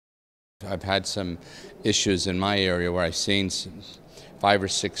I've had some issues in my area where I've seen 5 or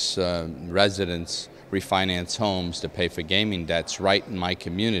 6 residents refinance homes to pay for gaming debts right in my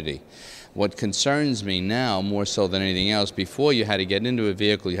community. What concerns me now, more so than anything else, before you had to get into a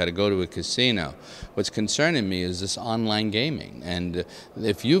vehicle, you had to go to a casino. What's concerning me is this online gaming. And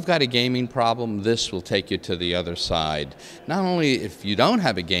if you've got a gaming problem, this will take you to the other side. Not only if you don't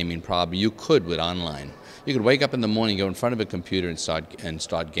have a gaming problem, you could with online. You could wake up in the morning, go in front of a computer and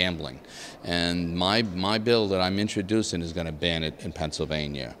start gambling. And my bill that I'm introducing is going to ban it in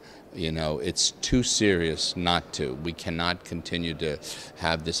Pennsylvania. You know, it's too serious not to. We cannot continue to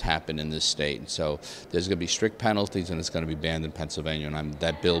have this happen in this state. So there's going to be strict penalties, and it's going to be banned in Pennsylvania, and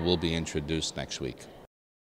that bill will be introduced next week.